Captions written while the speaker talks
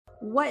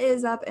What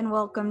is up, and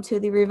welcome to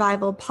the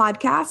Revival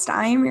Podcast.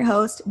 I am your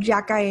host,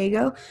 Jack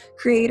Gallego,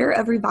 creator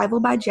of Revival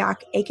by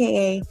Jack,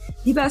 aka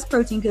the best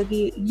protein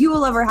cookie you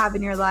will ever have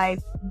in your life.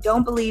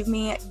 Don't believe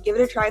me? Give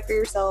it a try for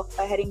yourself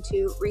by heading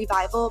to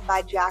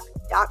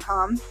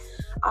revivalbyjack.com.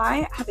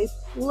 I have a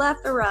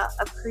plethora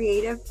of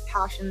creative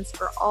passions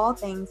for all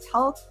things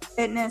health,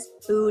 fitness,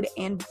 food,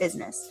 and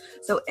business.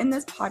 So in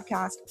this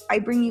podcast, I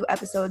bring you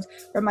episodes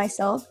from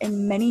myself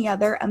and many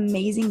other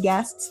amazing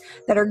guests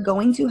that are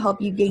going to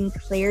help you gain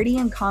clarity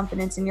and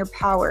confidence in your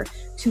power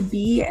to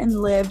be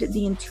and live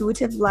the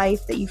intuitive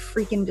life that you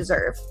freaking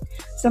deserve.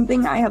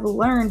 Something I have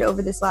learned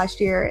over this last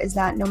year is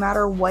that no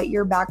matter what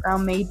your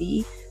background may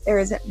be, there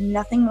is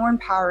nothing more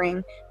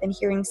empowering than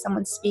hearing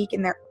someone speak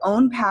in their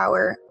own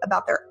power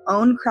about their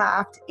own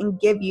craft and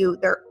give you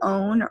their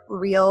own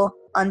real,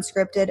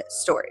 unscripted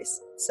stories.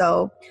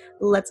 So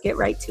let's get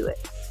right to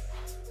it.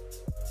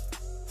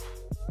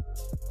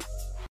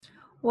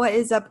 What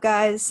is up,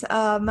 guys?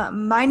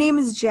 My name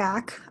is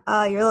Jack.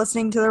 You're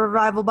listening to the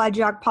Revival by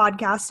Jack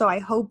podcast, so I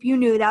hope you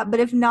knew that. But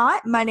if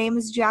not, my name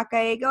is Jack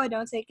Gallego. I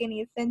don't take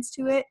any offense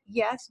to it.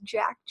 Yes,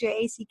 Jack,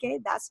 J-A-C-K,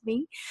 that's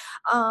me.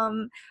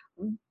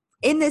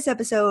 In this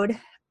episode,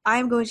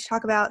 I'm going to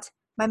talk about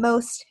my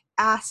most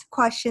asked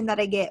question that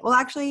I get. Well,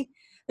 actually,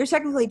 there's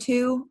technically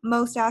two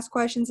most asked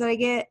questions that I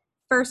get.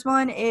 First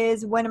one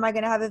is, when am I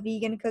going to have a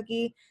vegan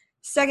cookie?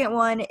 Second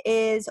one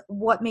is,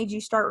 what made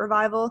you start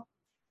Revival?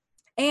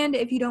 And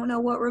if you don't know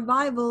what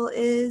Revival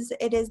is,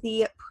 it is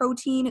the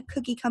protein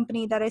cookie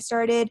company that I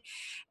started.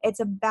 It's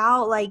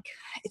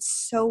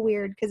so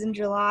weird because in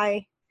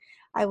July,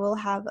 I will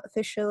have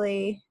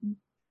officially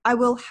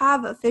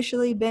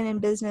been in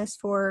business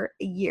for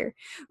a year,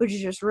 which is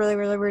just really,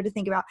 really weird to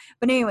think about.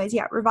 But anyways,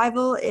 yeah,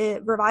 Revival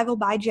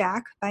by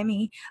Jack, by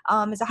me,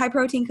 is a high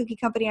protein cookie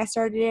company. I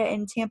started it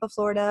in Tampa,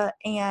 Florida.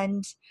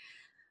 And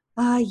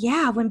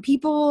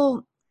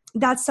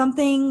that's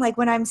something like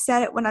when I'm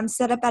set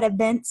up at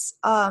events,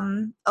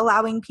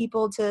 allowing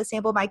people to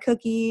sample my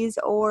cookies,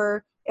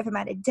 or if I'm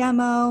at a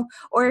demo,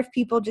 or if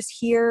people just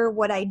hear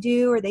what I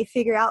do, or they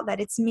figure out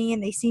that it's me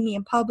and they see me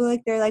in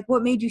public, they're like,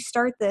 what made you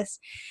start this?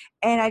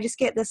 And I just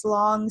get this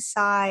long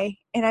sigh,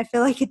 and I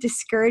feel like it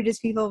discourages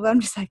people, but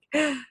I'm just like,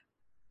 and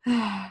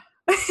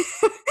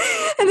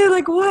they're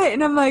like, what?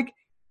 And I'm like,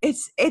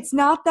 it's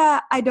not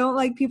that I don't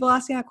like people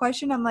asking that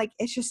question. I'm like,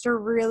 it's just a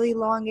really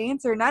long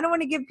answer. And I don't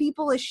want to give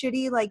people a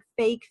shitty, like,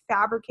 fake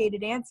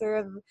fabricated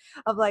answer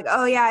of like,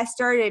 oh yeah, I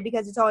started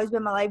because it's always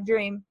been my life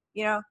dream.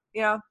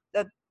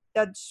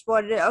 That's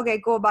what it is.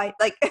 Okay, cool, bye.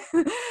 Like,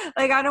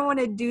 like, I don't want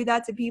to do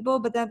that to people,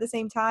 but then at the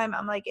same time,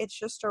 I'm like, it's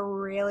just a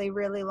really,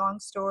 really long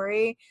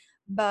story.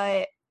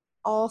 But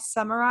all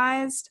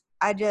summarized,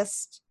 I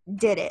just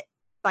did it.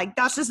 Like,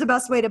 that's just the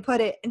best way to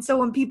put it. And so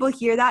when people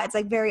hear that, it's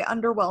like very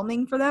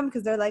underwhelming for them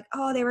because they're like,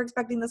 oh, they were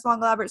expecting this long,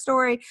 elaborate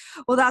story.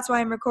 Well, that's why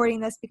I'm recording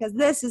this, because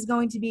this is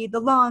going to be the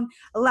long,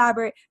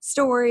 elaborate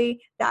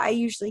story that I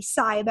usually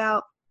sigh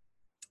about.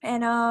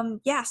 And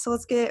so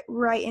let's get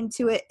right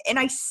into it.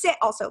 And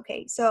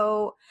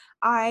so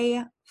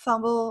I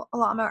fumble a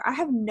lot more. I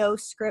have no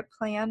script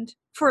planned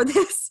for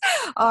this.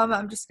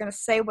 I'm just gonna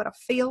say what I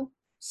feel,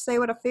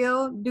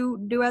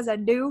 do as I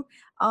do,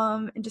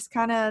 and just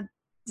kind of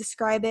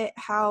describe it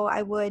how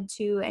I would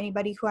to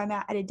anybody who I'm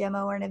at a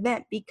demo or an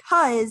event,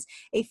 because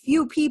a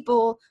few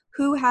people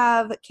who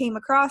have came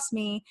across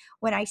me,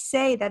 when I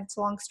say that it's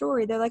a long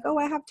story, they're like, oh,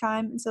 I have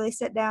time. And so they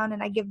sit down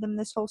and I give them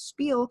this whole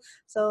spiel.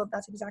 So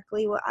that's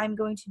exactly what I'm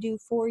going to do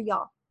for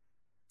y'all.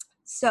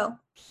 So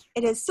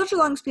it is such a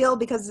long spiel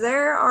because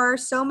there are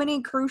so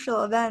many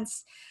crucial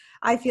events,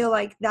 I feel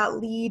like, that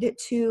lead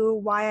to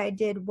why I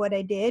did what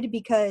I did,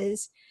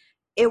 because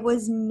it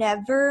has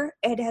never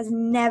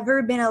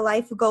been a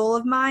life goal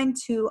of mine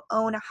to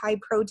own a high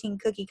protein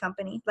cookie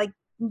company. Like,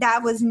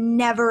 that was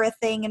never a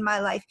thing in my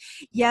life.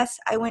 Yes,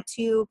 I went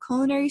to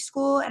culinary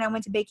school and I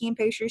went to baking and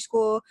pastry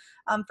school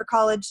for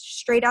college,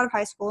 straight out of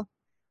high school.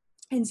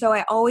 And so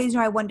I always knew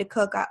I wanted to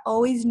cook. I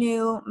always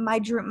knew my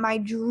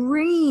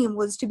dream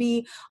was to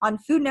be on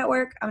Food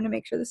Network. I'm going to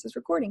make sure this is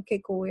recording.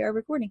 Okay, cool. We are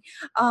recording.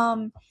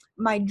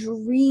 My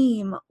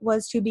dream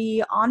was to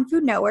be on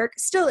Food Network.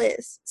 Still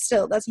is.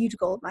 That's a huge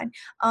goal of mine.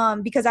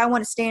 Because I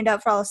want to stand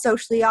up for all the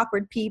socially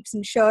awkward peeps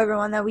and show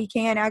everyone that we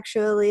can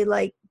actually,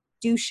 like,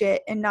 do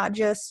shit and not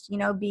just,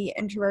 be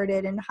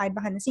introverted and hide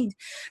behind the scenes.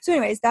 So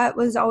anyways, that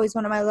was always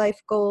one of my life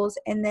goals.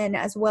 And then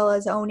as well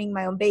as owning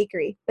my own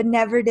bakery. But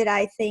never did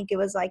I think it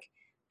was like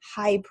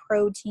high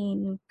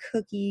protein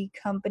cookie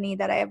company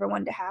that I ever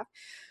wanted to have.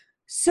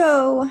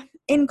 So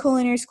in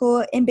culinary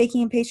school, in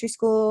baking and pastry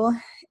school,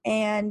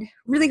 and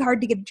really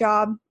hard to get a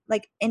job.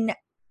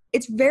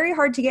 It's very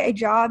hard to get a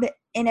job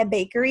in a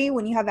bakery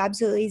when you have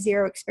absolutely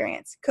zero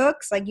experience.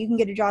 Cooks, like, you can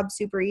get a job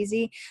super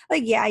easy.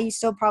 Like, yeah, you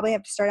still probably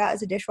have to start out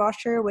as a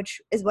dishwasher, which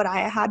is what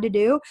I had to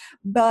do.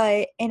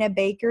 But in a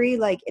bakery,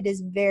 like, it is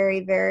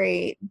very,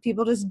 very,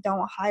 people just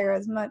don't hire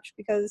as much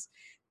because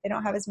they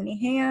don't have as many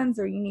hands,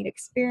 or you need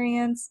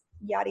experience,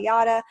 yada,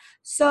 yada.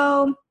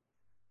 So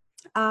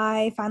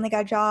I finally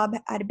got a job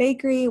at a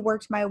bakery,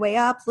 worked my way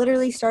up,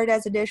 literally started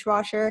as a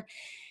dishwasher,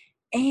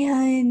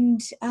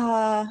 And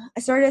I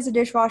started as a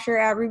dishwasher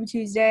at Ruby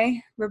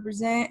Tuesday,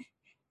 represent.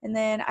 And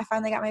then I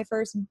finally got my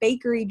first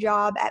bakery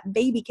job at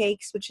Baby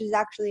Cakes, which is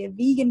actually a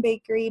vegan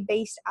bakery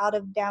based out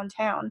of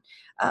downtown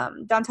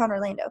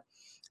Orlando.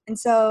 And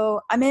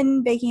so I'm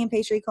in baking and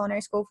pastry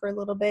culinary school for a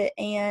little bit.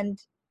 And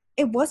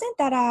it wasn't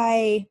that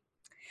I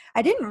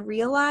didn't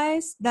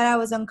realize that I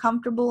was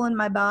uncomfortable in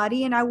my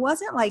body, and I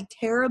wasn't like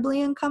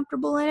terribly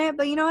uncomfortable in it,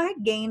 but I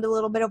had gained a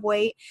little bit of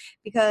weight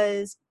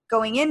because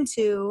going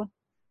into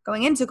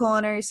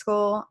culinary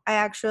school, I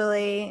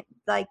actually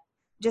like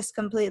just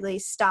completely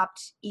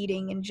stopped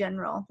eating in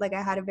general. Like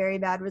I had a very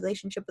bad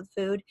relationship with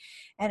food,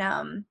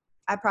 and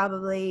I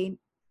probably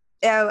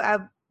I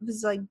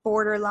was like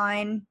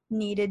borderline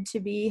needed to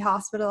be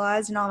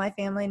hospitalized, and all my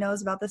family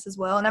knows about this as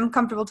well. And I'm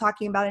comfortable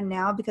talking about it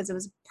now because it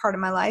was part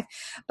of my life.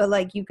 But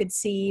like you could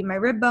see my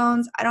rib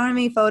bones. I don't have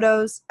any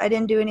photos. I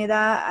didn't do any of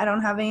that. I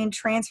don't have any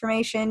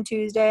transformation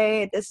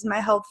Tuesday. This is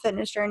my health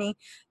fitness journey.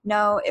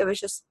 No, it was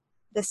just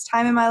this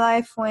time in my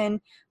life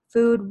when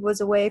food was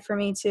a way for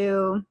me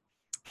to,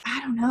 I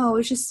don't know, it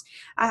was just,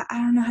 I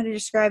don't know how to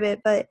describe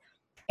it, but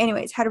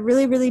anyways, had a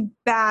really, really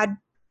bad,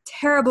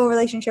 terrible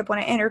relationship when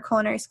I entered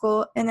culinary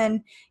school. And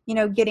then,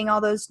 getting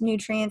all those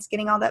nutrients,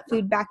 getting all that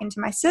food back into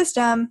my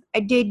system, I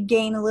did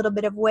gain a little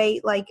bit of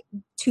weight like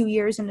 2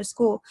 years into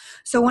school.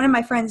 So one of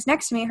my friends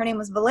next to me, her name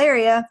was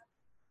Valeria,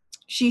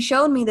 she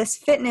showed me this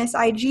fitness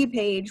IG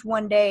page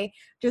one day,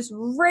 just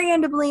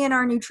randomly in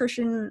our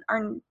nutritional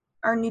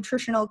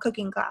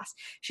cooking class.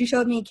 She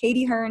showed me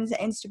Katie Hearn's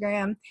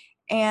Instagram,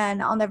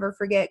 and I'll never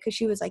forget because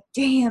she was like,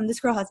 damn, this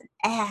girl has an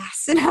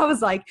ass. And I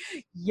was like,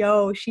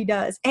 yo, she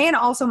does. And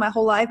also my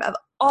whole life, I've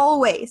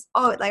always,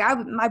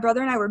 my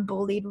brother and I were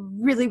bullied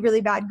really,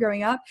 really bad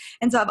growing up.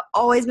 And so I've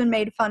always been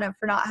made fun of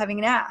for not having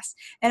an ass.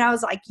 And I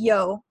was like,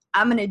 yo,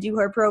 I'm going to do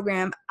her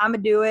program. I'm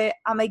going to do it.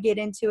 I'm going to get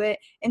into it.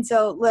 And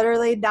so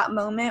literally that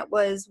moment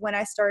was when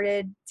I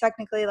started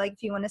technically, like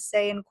if you want to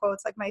say in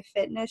quotes, like my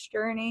fitness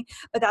journey,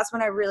 but that's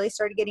when I really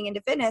started getting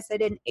into fitness. I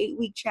did an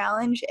 8-week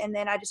challenge, and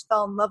then I just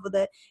fell in love with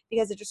it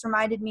because it just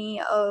reminded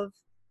me of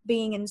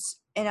being in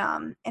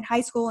high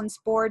school and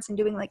sports and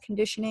doing like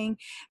conditioning.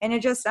 And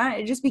it just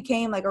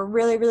became like a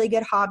really, really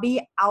good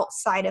hobby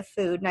outside of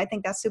food. And I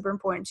think that's super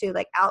important too.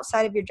 Like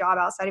outside of your job,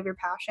 outside of your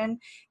passion,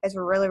 it's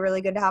really,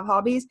 really good to have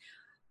hobbies.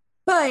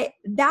 But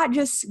that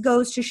just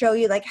goes to show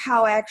you like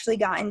how I actually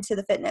got into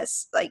the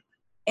fitness, like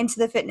into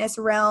the fitness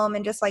realm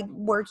and just like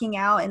working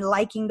out and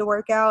liking to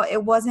work out.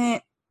 It was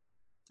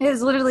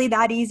literally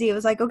that easy. It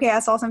was like, okay, I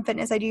saw some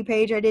fitness IG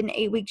page. I did an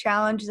 8-week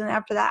challenge. And then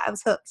after that I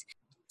was hooked.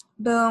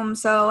 Boom.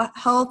 So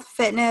health,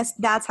 fitness,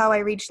 that's how I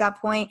reached that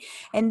point.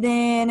 And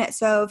then,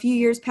 so a few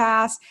years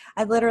passed,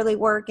 I literally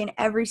work in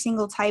every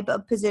single type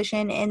of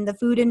position in the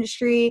food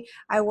industry.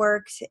 I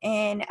worked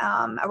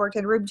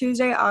at Rib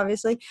Tuesday,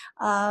 obviously.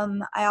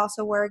 I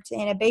also worked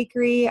in a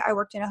bakery. I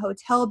worked in a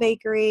hotel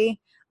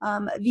bakery,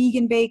 a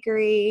vegan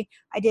bakery.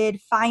 I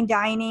did fine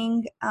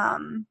dining.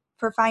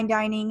 For fine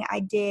dining,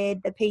 I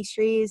did the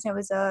pastries. It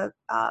was a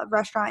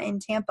restaurant in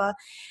Tampa.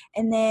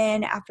 And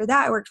then after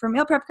that, I worked for a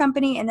meal prep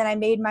company, and then I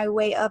made my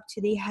way up to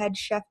the head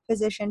chef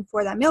position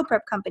for that meal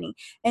prep company.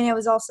 And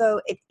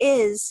it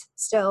is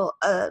still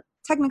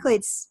technically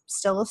it's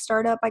still a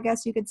startup, I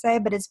guess you could say,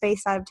 but it's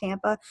based out of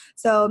Tampa.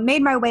 So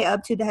made my way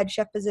up to the head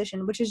chef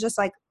position, which is just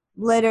like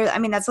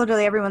that's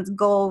literally everyone's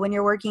goal when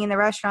you're working in the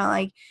restaurant.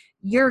 Like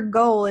your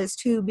goal is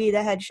to be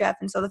the head chef.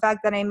 And so the fact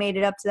that I made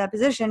it up to that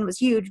position was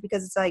huge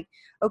because it's like,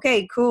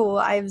 okay, cool.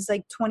 I was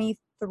like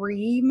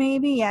 23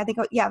 maybe. Yeah,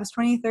 I was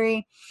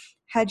 23,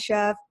 head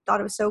chef, thought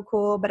it was so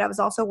cool. But I was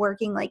also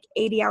working like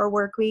 80-hour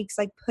work weeks,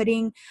 like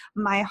putting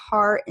my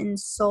heart and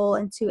soul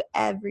into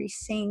every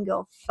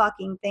single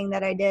fucking thing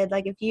that I did.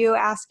 Like if you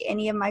ask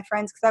any of my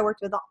friends, because I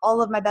worked with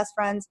all of my best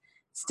friends,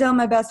 still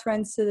my best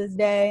friends to this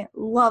day,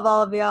 love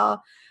all of y'all.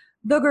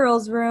 The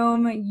girls'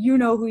 room, you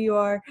know who you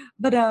are.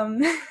 But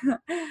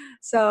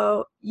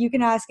so you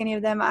can ask any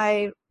of them.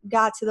 I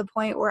got to the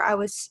point where I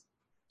was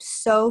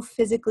so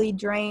physically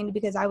drained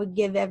because I would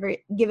give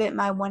it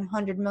my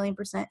 100 million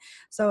percent.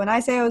 So when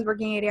I say I was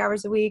working 80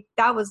 hours a week,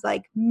 that was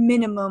like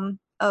minimum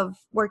of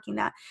working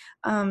that.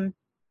 And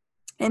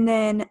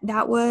then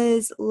that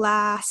was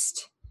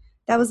last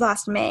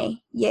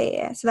May.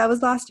 Yeah. So that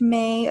was last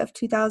May of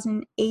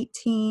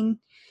 2018.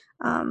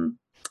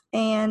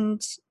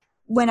 And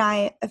when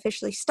I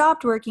officially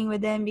stopped working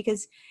with them,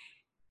 because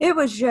it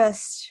was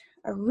just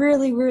a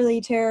really,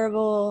 really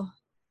terrible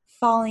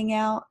falling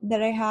out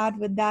that I had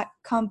with that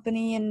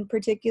company in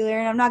particular.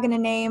 And I'm not going to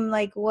name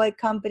like what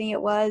company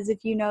it was.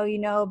 If you know, you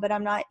know, but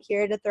I'm not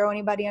here to throw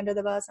anybody under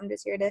the bus. I'm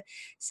just here to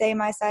say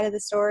my side of the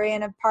story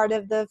and a part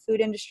of the food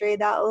industry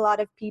that a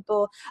lot of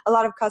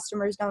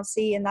customers don't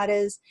see. And that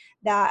is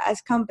that as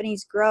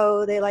companies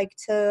grow, they like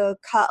to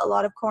cut a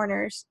lot of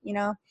corners, you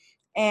know?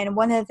 And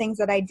one of the things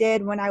that I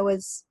did when I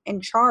was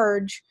in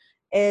charge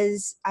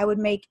is I would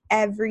make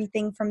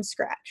everything from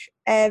scratch,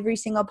 every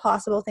single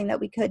possible thing that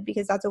we could,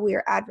 because that's what we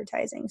are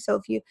advertising. So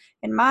if you,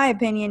 in my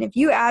opinion, if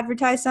you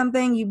advertise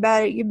something, you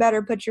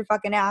better put your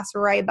fucking ass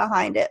right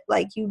behind it.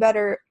 Like, you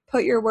better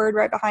put your word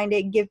right behind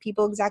it, give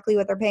people exactly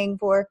what they're paying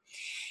for.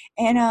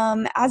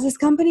 And as this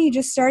company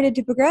just started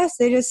to progress,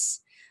 they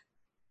just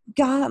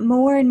got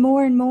more and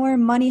more and more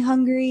money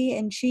hungry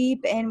and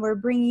cheap, and we're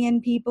bringing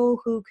in people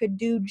who could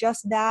do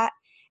just that.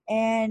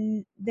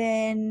 And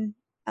then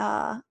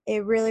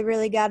it really,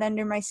 really got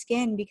under my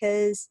skin,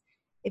 because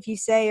if you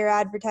say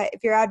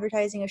if you're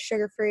advertising a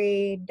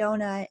sugar-free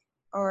donut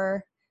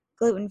or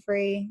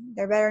gluten-free,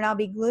 there better not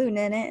be gluten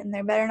in it and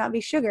there better not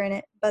be sugar in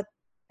it. But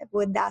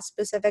with that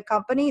specific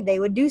company, they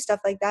would do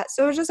stuff like that.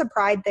 So it was just a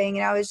pride thing,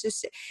 and I was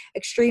just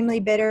extremely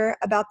bitter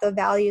about the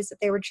values that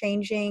they were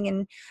changing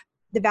and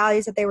the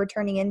values that they were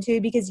turning into.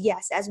 Because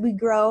yes, as we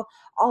grow,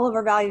 all of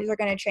our values are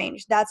going to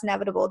change. That's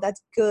inevitable.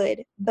 That's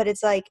good. But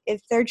it's like,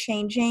 if they're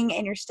changing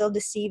and you're still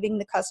deceiving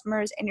the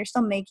customers and you're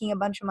still making a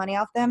bunch of money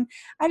off them,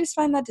 I just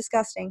find that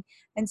disgusting.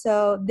 And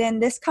so then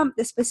this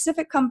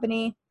specific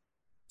company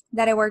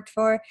that I worked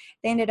for,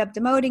 they ended up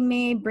demoting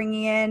me,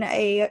 bringing in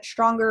a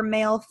stronger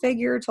male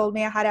figure, told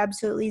me I had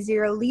absolutely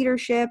zero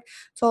leadership,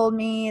 told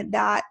me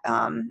that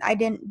I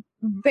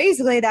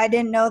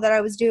didn't know that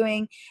I was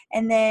doing.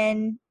 And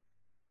then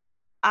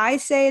I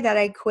say that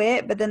I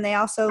quit, but then they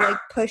also like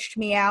pushed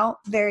me out.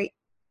 If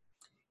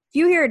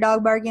you hear a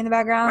dog barking in the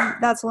background,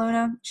 that's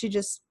Luna. She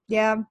just,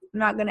 yeah, I'm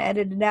not going to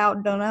edit it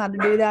out. Don't know how to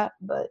do that,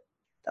 but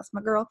that's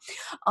my girl.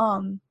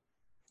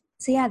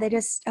 So yeah, they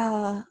just,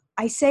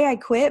 I say I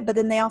quit, but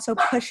then they also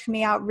pushed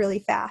me out really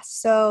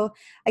fast. So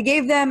I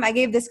gave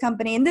this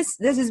company, and this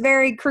is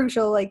very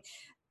crucial. Like,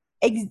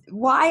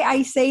 why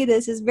I say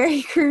this is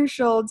very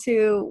crucial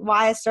to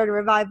why I started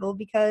Revival,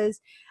 because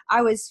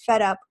I was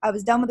fed up. I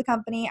was done with the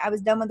company. I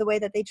was done with the way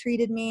that they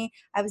treated me.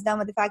 I was done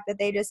with the fact that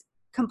they just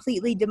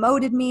completely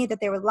demoted me, that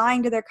they were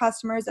lying to their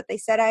customers, that they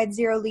said I had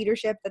zero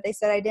leadership, that they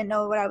said I didn't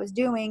know what I was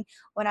doing,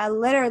 when I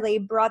literally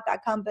brought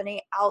that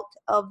company out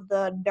of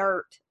the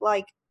dirt.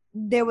 Like,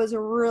 there was a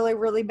really,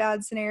 really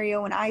bad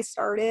scenario when I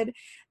started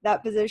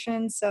that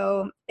position.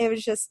 So it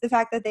was just the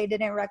fact that they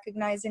didn't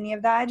recognize any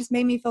of that. It just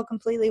made me feel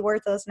completely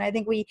worthless. And I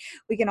think we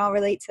can all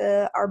relate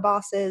to our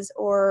bosses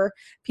or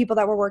people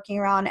that we're working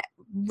around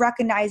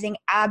recognizing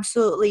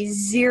absolutely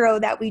zero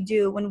that we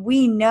do, when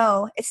we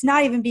know it's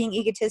not even being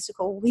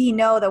egotistical. We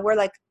know that we're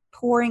like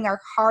pouring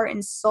our heart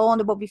and soul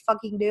into what we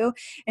fucking do.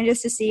 And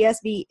just to see us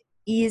be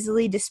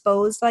easily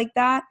disposed like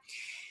that,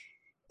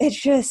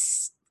 it's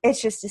just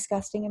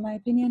disgusting in my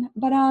opinion.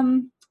 But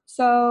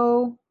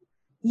so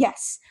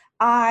yes,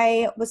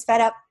 I was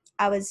fed up.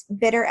 I was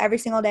bitter every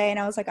single day, and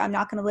I was like, I'm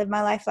not going to live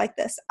my life like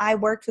this. I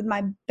worked with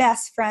my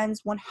best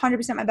friends,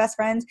 100% my best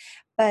friends,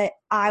 but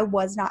I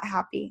was not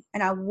happy,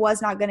 and I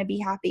was not going to be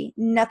happy.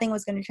 Nothing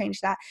was going to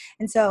change that.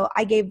 And so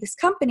I gave this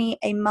company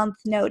a month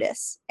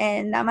notice,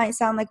 and that might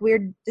sound like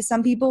weird to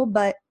some people,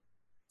 but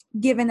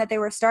given that they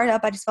were a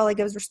startup, I just felt like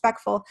it was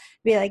respectful to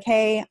be like,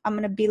 hey, I'm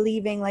going to be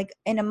leaving like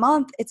in a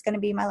month. It's going to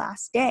be my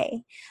last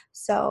day.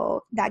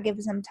 So that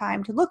gives them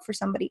time to look for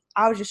somebody.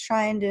 I was just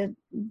trying to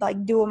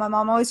like do what my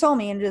mom always told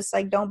me, and just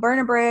like, don't burn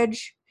a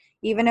bridge,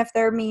 even if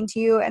they're mean to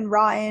you and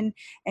rotten,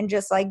 and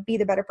just like be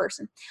the better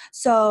person.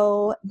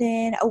 So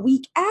then a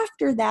week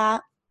after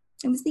that,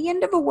 it was the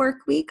end of a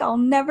work week. I'll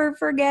never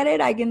forget it.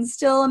 I can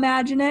still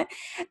imagine it.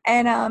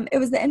 And it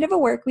was the end of a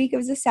work week. It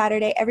was a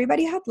Saturday.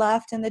 Everybody had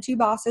left, and the two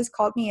bosses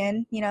called me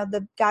in,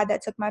 the guy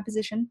that took my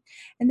position.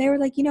 And they were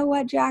like, you know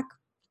what, Jack?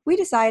 We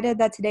decided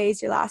that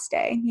today's your last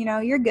day.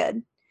 You're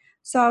good.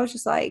 So I was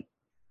just like,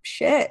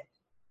 shit,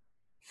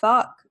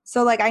 fuck.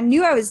 So like, I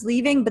knew I was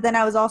leaving, but then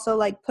I was also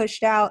like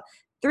pushed out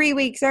 3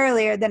 weeks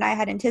earlier than I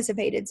had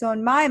anticipated. So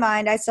in my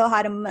mind, I still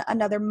had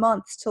another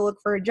month to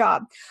look for a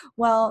job.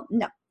 Well,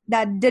 no.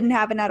 That didn't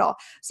happen at all.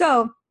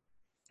 So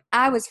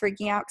I was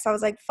freaking out because I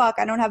was like, fuck,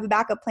 I don't have a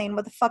backup plan.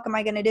 What the fuck am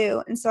I going to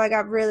do? And so I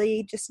got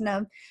really just in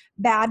a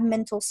bad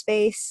mental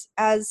space,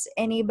 as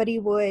anybody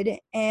would.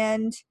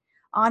 And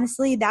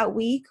honestly, that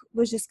week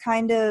was just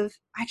kind of,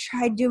 I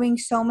tried doing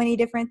so many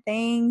different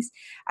things.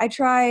 I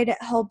tried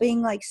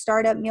helping like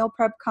startup meal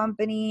prep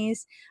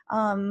companies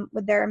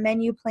with their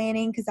menu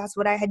planning, because that's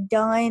what I had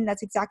done.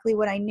 That's exactly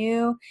what I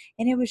knew.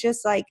 And it was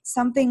just like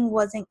something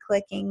wasn't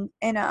clicking.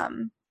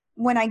 And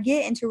when I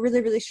get into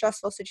really, really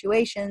stressful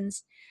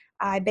situations,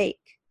 I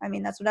bake. I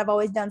mean, that's what I've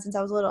always done since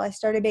I was little. I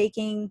started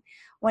baking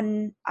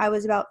when I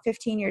was about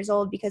 15 years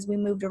old, because we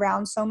moved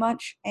around so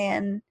much.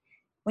 And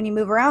when you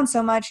move around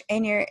so much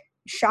and you're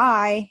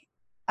shy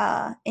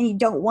and you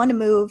don't want to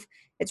move,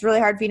 it's really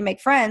hard for you to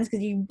make friends,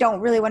 because you don't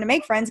really want to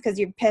make friends because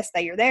you're pissed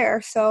that you're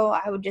there. So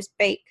I would just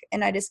bake.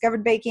 And I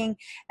discovered baking,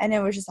 and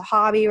it was just a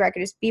hobby where I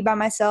could just be by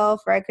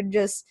myself, where I could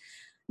just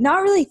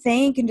not really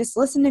think and just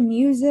listen to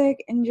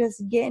music and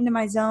just get into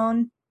my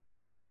zone.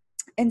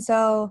 And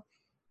so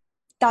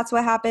that's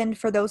what happened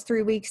for those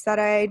 3 weeks that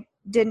I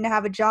didn't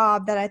have a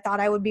job that I thought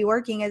I would be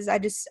working, is I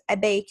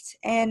baked.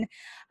 And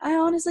I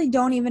honestly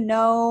don't even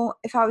know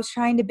if I was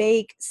trying to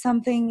bake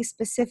something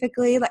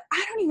specifically. Like,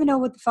 I don't even know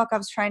what the fuck I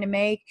was trying to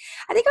make.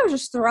 I think I was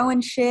just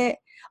throwing shit.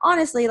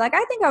 Honestly, like,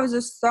 I think I was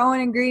just throwing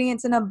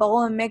ingredients in a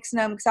bowl and mixing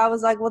them, because I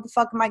was like, what the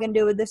fuck am I going to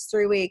do with this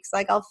 3 weeks?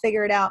 Like, I'll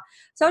figure it out.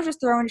 So I was just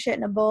throwing shit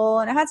in a bowl,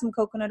 and I had some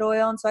coconut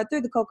oil. And so I threw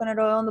the coconut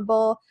oil in the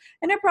bowl,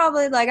 and it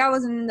probably, like, I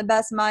wasn't in the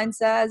best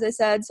mindset, as I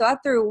said. So I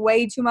threw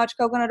way too much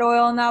coconut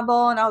oil in that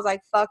bowl, and I was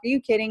like, fuck, are you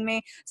kidding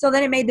me? So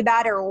then it made the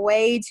batter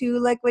way too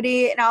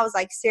liquidy. And I was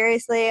like,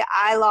 seriously,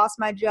 I lost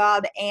my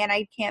job and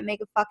I can't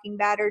make a fucking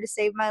batter to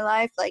save my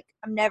life. Like,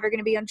 I'm never going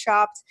to be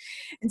unchopped.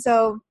 And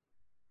so,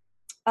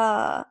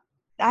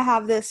 I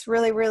have this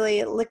really, really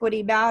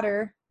liquidy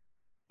batter,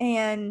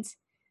 and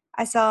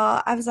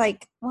I was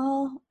like,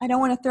 well, I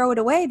don't want to throw it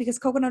away because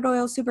coconut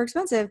oil is super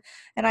expensive.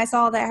 And I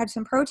saw that I had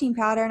some protein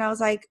powder, and I was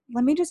like,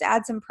 let me just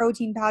add some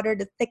protein powder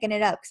to thicken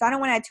it up, because I don't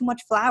want to add too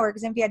much flour,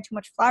 because if you add too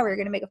much flour, you're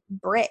going to make a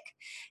brick.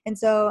 And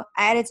so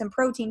I added some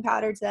protein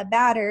powder to that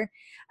batter.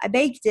 I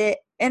baked it,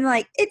 and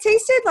like, it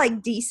tasted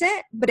like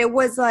decent, but it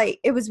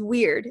was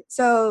weird.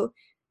 So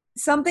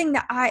something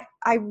that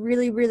I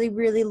really, really,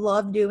 really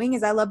love doing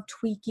is I love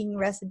tweaking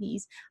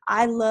recipes.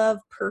 I love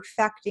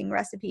perfecting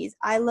recipes.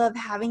 I love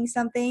having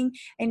something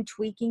and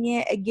tweaking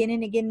it again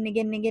and again and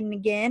again and again and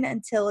again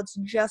until it's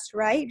just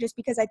right, just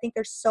because I think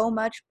there's so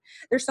much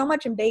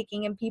in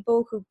baking, and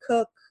people who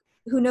cook,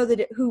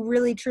 who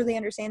really truly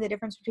understand the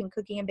difference between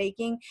cooking and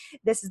baking,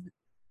 this is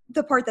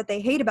the part that they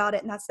hate about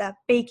it, and that's that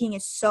baking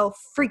is so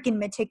freaking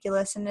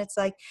meticulous. And it's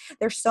like,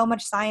 there's so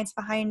much science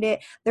behind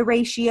it. The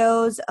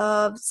ratios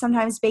of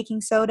sometimes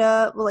baking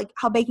soda, like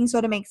how baking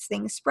soda makes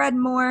things spread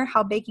more,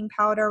 how baking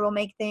powder will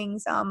make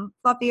things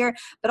fluffier,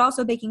 but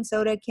also baking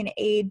soda can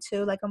aid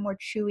to like a more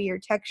chewier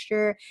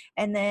texture.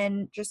 And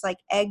then just like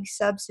egg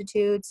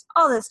substitutes,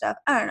 all this stuff.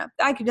 I don't know,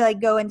 I could like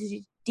go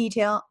into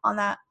detail on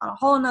that on a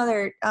whole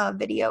nother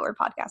video or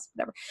podcast,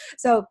 whatever.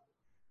 So,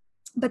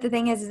 but the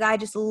thing is I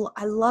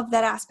love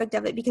that aspect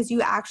of it, because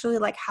you actually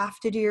like have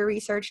to do your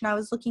research. And I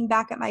was looking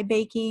back at my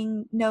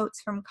baking notes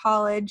from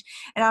college,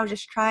 and I was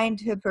just trying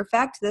to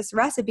perfect this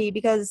recipe,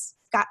 because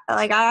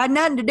I had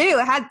nothing to do.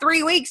 I had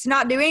 3 weeks to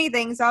not do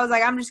anything. So I was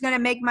like, I'm just going to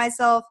make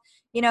myself,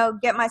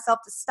 get myself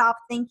to stop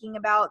thinking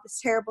about this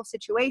terrible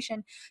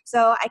situation.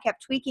 So I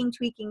kept tweaking.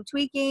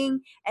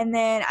 And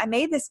then I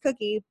made this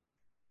cookie,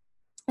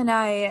 and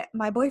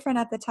my boyfriend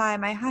at the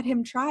time, I had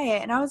him try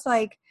it, and I was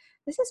like,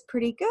 this is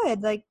pretty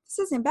good. Like, this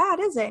isn't bad,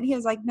 is it? And he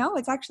was like, no,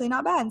 it's actually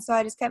not bad. And so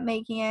I just kept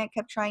making it,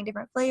 kept trying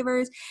different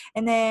flavors.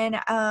 And then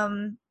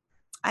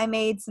I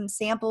made some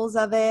samples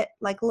of it,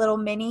 like little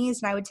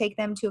minis, and I would take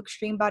them to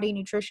Extreme Body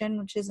Nutrition,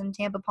 which is in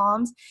Tampa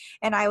Palms.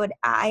 And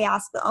I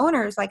asked the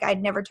owners, like,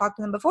 I'd never talked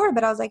to them before,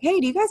 but I was like, hey,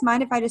 do you guys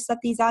mind if I just set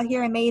these out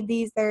here? I made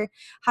these, they're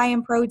high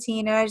in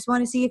protein, and I just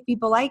want to see if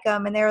people like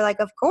them. And they were like,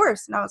 of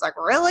course. And I was like,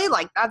 really?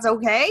 Like, that's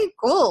okay?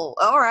 Cool.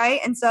 All right.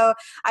 And so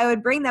I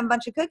would bring them a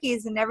bunch of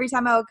cookies, and every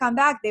time I would come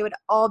back, they would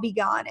all be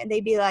gone. And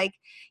they'd be like,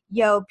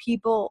 yo,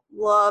 people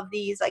love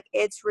these. Like,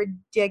 it's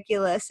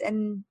ridiculous.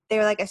 And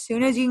they're like, as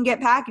soon as you can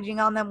get packaging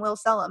on them, we'll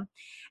sell them.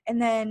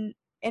 And then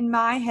in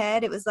my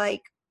head, it was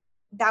like,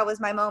 that was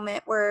my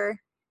moment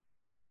where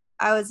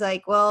I was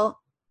like, well,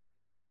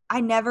 I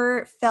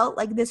never felt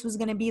like this was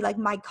going to be like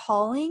my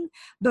calling,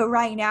 but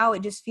right now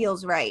it just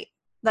feels right.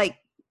 Like,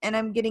 and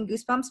I'm getting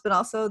goosebumps, but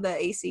also the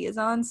AC is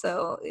on.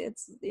 So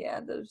it's, yeah,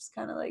 there's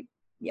kind of like,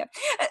 yeah.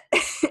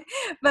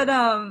 But,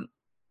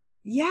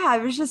 yeah,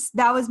 it was just,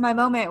 that was my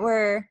moment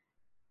where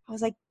I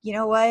was like, you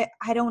know what?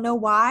 I don't know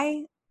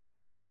why.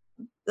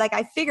 Like,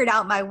 I figured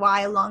out my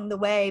why along the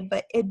way,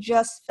 but it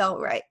just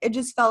felt right. It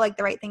just felt like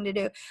the right thing to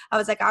do. I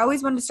was like, I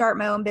always wanted to start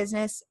my own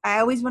business. I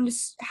always wanted to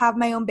have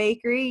my own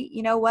bakery.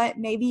 You know what?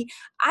 Maybe,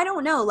 I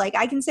don't know. Like,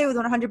 I can say with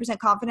 100%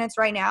 confidence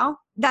right now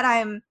that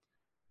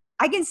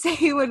I can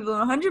say with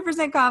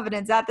 100%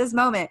 confidence at this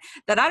moment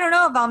that I don't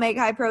know if I'll make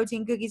high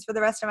protein cookies for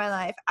the rest of my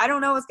life. I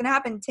don't know what's going to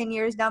happen 10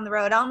 years down the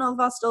road. I don't know if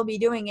I'll still be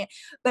doing it,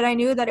 but I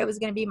knew that it was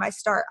going to be my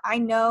start. I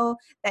know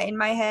in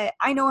my head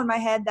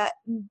that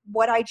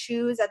what I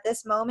choose at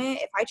this moment,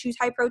 if I choose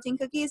high protein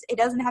cookies, it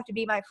doesn't have to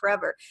be my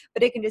forever,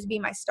 but it can just be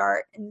my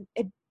start. And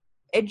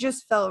it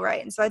just felt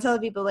right. And so I tell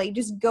people, like,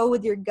 just go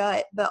with your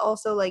gut, but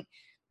also like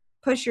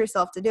push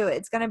yourself to do it.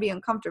 It's going to be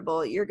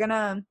uncomfortable. You're going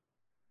to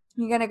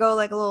go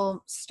like a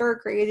little stir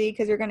crazy,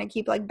 because you're going to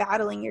keep like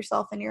battling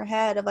yourself in your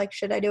head of like,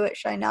 should I do it?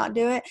 Should I not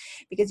do it?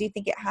 Because you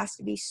think it has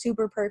to be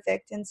super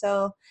perfect. And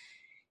so,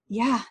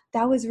 yeah,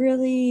 that was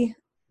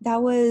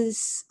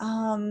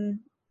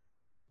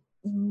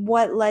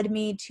what led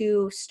me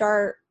to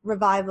start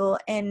Revival.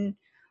 And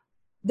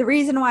the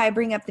reason why I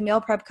bring up the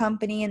meal prep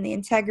company and the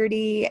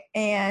integrity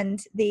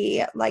and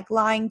the like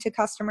lying to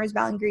customers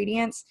about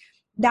ingredients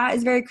that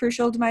is very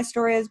crucial to my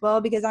story as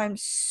well, because I'm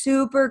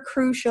super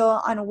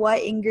crucial on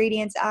what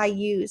ingredients I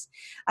use.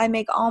 I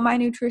make all my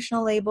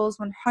nutritional labels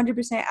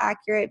 100%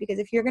 accurate, because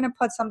if you're going to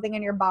put something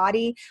in your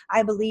body,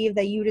 I believe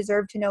that you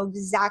deserve to know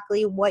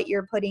exactly what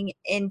you're putting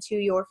into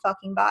your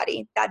fucking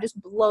body. That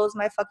just blows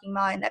my fucking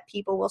mind that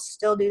people will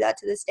still do that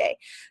to this day.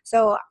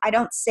 So I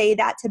don't say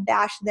that to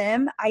bash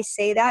them. I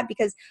say that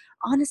because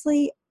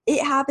honestly,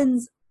 it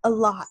happens a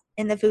lot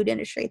in the food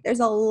industry. There's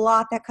a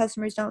lot that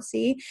customers don't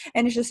see,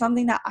 and it's just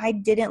something that I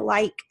didn't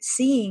like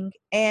seeing,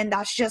 and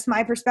that's just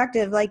my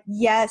perspective. Like,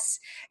 yes,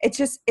 it's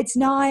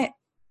not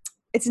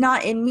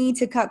in me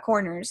to cut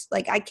corners.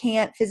 Like, I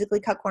can't physically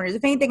cut corners.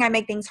 If anything, I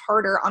make things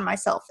harder on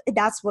myself.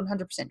 That's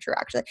 100% true,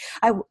 actually.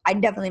 I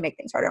definitely make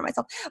things harder on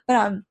myself.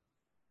 But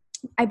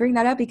I bring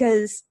that up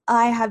because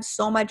I have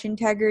so much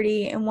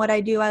integrity in what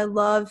I do. I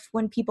love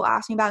when people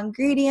ask me about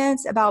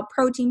ingredients, about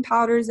protein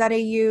powders that I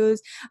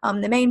use.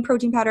 The main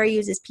protein powder I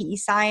use is PE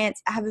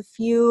Science. I have a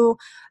few,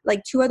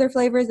 like 2 other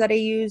flavors that I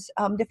use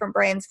different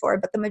brands for,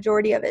 but the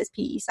majority of it is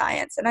PE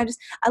Science. And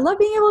I love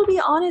being able to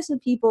be honest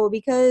with people,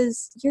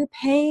 because you're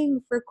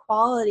paying for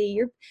quality.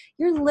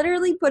 You're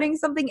literally putting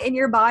something in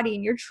your body,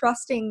 and you're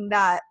trusting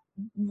that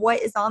what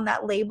is on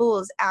that label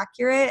is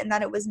accurate and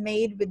that it was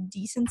made with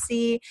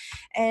decency.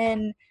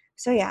 And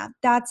so yeah,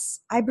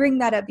 I bring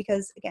that up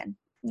because, again,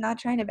 I'm not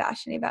trying to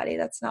bash anybody.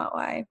 That's not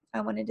why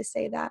I wanted to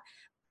say that.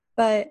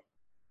 But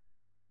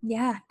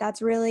yeah,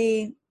 that's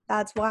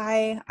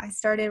why I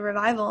started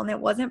Revival, and it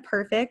wasn't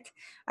perfect.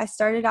 I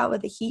started out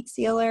with a heat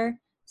sealer,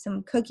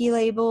 some cookie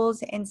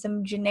labels, and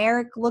some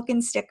generic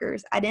looking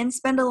stickers. I didn't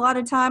spend a lot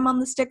of time on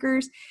the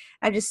stickers.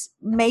 I just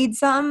made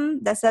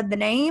something that said the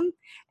name,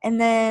 and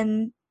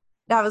then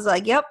I was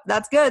like, yep,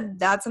 that's good.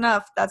 That's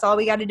enough. That's all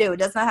we got to do. It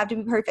does not have to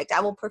be perfect.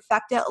 I will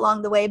perfect it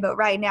along the way, but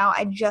right now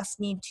I just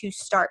need to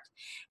start.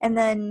 And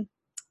then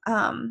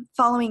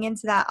following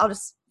into that, I'll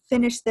just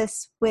finish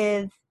this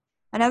with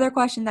another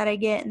question that I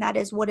get, and that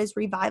is, what is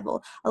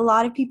Revival? A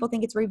lot of people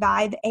think it's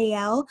Revive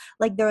AL,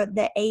 like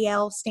the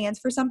AL stands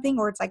for something,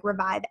 or it's like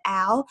Revive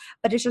Al,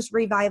 but it's just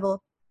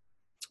Revival.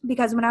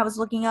 Because when I was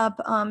looking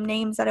up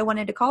names that I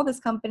wanted to call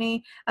this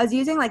company, I was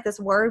using like this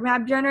word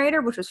map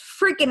generator, which was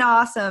freaking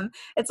awesome.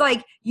 It's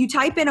like you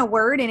type in a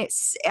word, and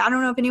I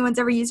don't know if anyone's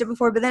ever used it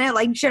before, but then it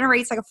like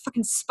generates like a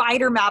fucking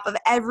spider map of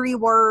every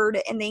word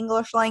in the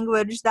English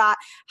language that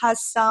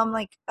has some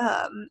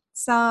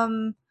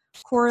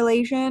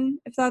correlation,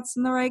 if that's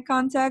in the right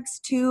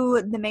context,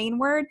 to the main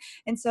word.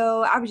 And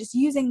so I was just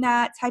using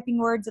that, typing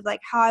words of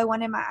like how I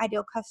wanted my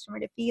ideal customer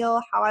to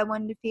feel, how I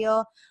wanted to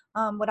feel,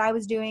 what I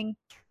was doing,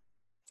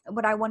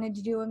 what I wanted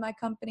to do with my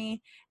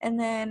company. And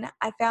then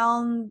I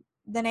found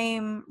the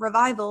name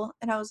Revival,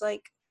 and I was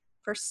like,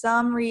 for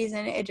some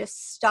reason, it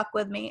just stuck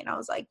with me. And I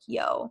was like,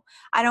 yo,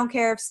 I don't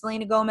care if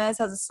Selena Gomez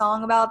has a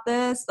song about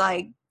this.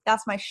 Like,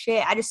 that's my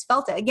shit. I just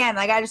felt it again.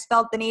 Like, I just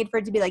felt the need for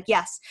it to be like,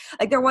 yes.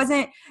 Like, there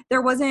wasn't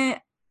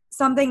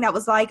something that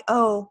was like,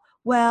 oh,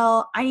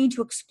 well, I need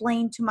to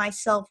explain to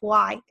myself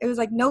why. It was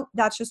like, nope,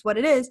 that's just what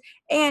it is.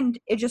 And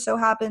it just so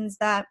happens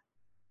that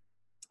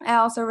I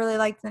also really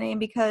liked the name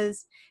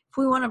because if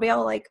we want to be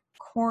all like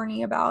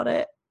corny about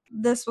it,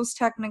 this was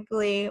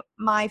technically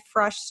my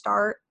fresh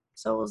start.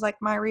 So it was like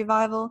my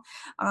revival.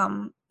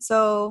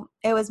 So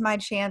it was my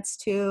chance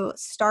to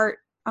start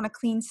on a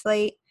clean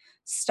slate,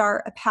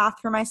 start a path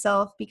for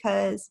myself,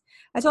 because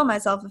I told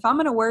myself, if I'm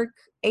going to work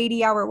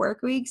 80-hour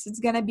work weeks, it's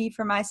going to be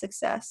for my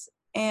success.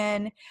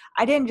 And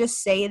I didn't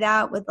just say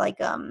that with like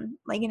an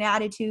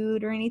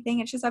attitude or anything.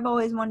 It's just I've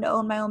always wanted to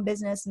own my own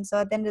business. And so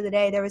at the end of the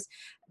day, there was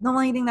the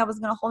only thing that was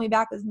going to hold me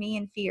back was me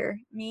and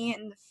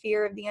the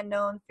fear of the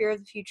unknown, fear of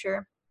the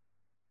future.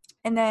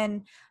 And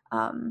then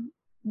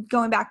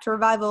going back to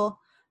Revival,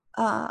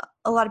 a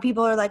lot of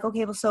people are like,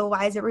 okay, well, so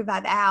why is it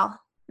Revive Al?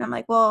 And I'm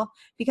like, well,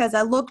 because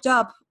I looked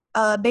up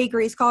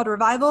bakeries called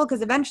Revival,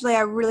 because eventually I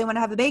really want to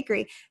have a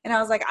bakery. And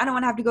I was like, I don't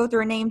want to have to go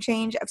through a name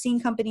change. I've seen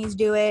companies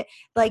do it.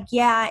 Like,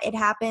 yeah, it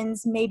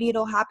happens. Maybe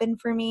it'll happen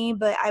for me,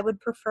 but I would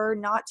prefer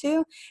not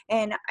to.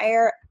 And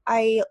I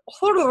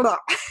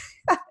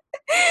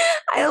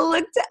I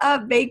looked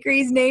up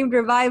bakeries named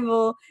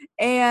Revival,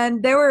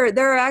 and there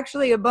are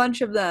actually a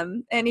bunch of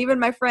them. And even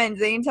my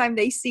friends, anytime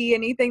they see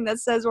anything that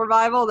says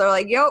Revival, they're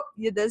like, yo,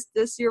 this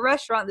your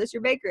restaurant, this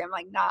your bakery. I'm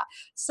like, nah.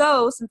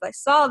 So since I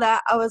saw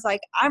that, I was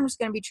like, I'm just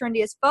gonna be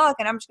trendy as fuck,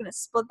 and I'm just gonna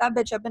split that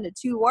bitch up into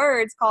 2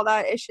 words, call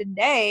that Ish a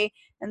Day.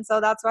 And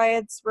so that's why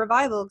it's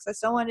Revival, because I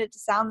still wanted it to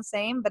sound the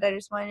same, but I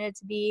just wanted it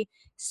to be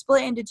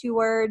split into 2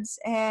 words.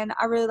 And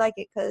I really like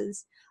it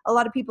because a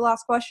lot of people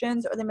ask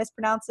questions or they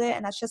mispronounce it,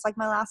 and that's just like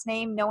my last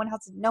name. No one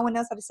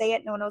knows how to say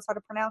it. No one knows how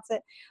to pronounce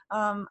it,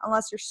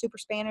 unless you're super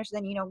Spanish,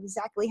 then you know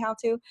exactly how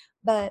to.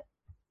 But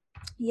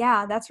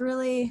yeah, that's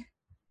really,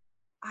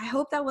 I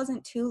hope that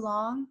wasn't too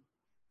long,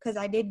 because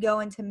I did go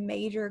into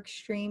major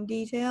extreme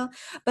detail.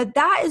 But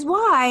that is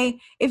why,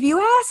 if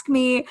you ask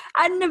me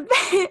at an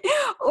event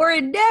or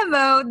a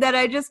demo, that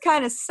I just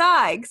kind of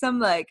sigh, because I'm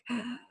like,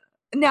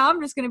 now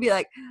I'm just going to be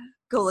like,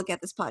 go look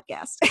at this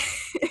podcast.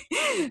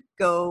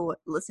 Go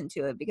listen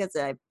to it because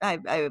I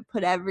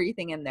put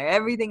everything in there,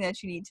 everything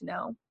that you need to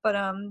know. But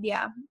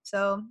yeah,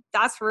 so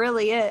that's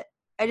really it.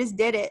 I just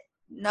did it.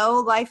 No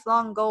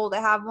lifelong goal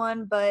to have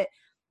one, but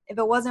if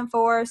it wasn't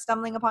for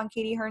stumbling upon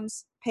Katie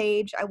Hearn's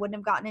page, I wouldn't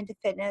have gotten into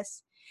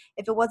fitness.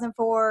 If it wasn't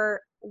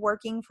for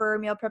working for a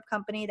meal prep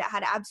company that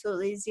had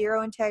absolutely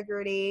zero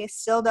integrity,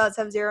 still does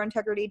have zero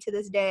integrity to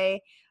this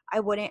day, I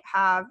wouldn't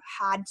have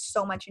had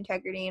so much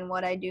integrity in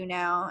what I do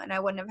now, and I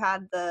wouldn't have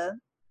had the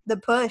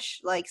push.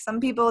 Like, some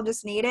people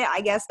just need it.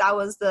 I guess that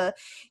was the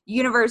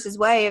universe's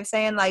way of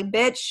saying, like,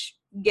 bitch,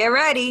 get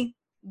ready.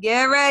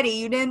 Get ready.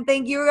 You didn't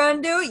think you were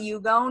gonna do it,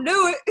 you gonna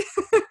do it.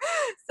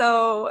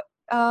 So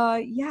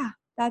yeah,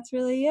 that's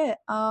really it.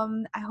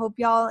 I hope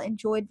y'all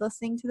enjoyed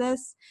listening to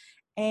this.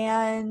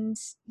 And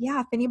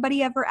yeah, if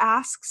anybody ever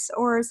asks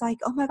or is like,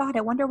 oh my God,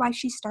 I wonder why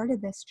she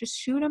started this, just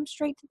shoot them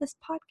straight to this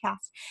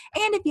podcast.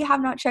 And if you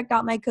have not checked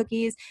out my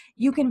cookies,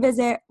 you can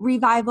visit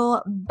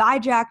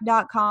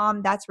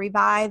revivalbyjack.com. That's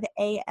revive,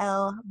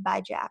 A-L,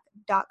 by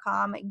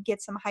Jack.com.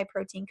 Get some high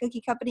protein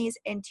cookie companies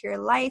into your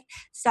life.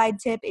 Side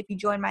tip, if you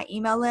join my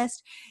email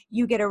list,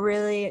 you get a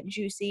really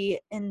juicy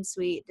and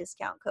sweet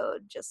discount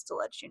code, just to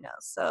let you know.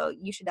 So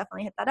you should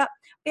definitely hit that up.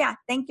 But yeah,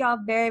 thank y'all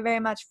very,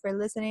 very much for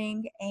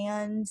listening,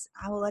 and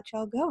I will let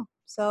y'all go.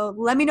 So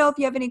let me know if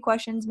you have any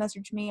questions.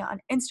 Message me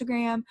on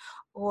Instagram,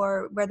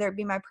 or whether it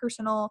be my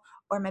personal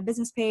or my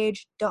business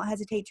page. Don't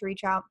hesitate to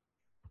reach out.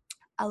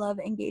 I love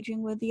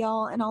engaging with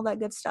y'all and all that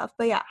good stuff.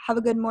 But yeah, have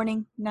a good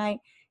morning, night,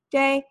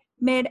 day,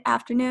 mid,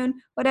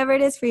 afternoon, whatever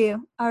it is for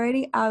you.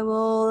 Alrighty, I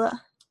will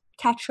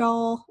catch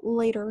y'all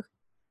later.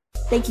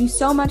 Thank you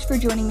so much for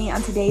joining me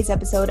on today's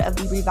episode of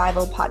the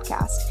Revival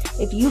Podcast.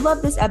 If you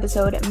love this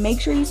episode, make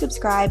sure you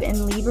subscribe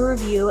and leave a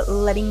review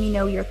letting me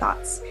know your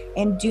thoughts.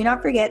 And do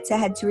not forget to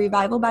head to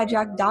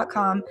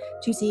revivalbyjack.com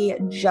to see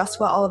just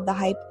what all of the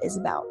hype is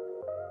about.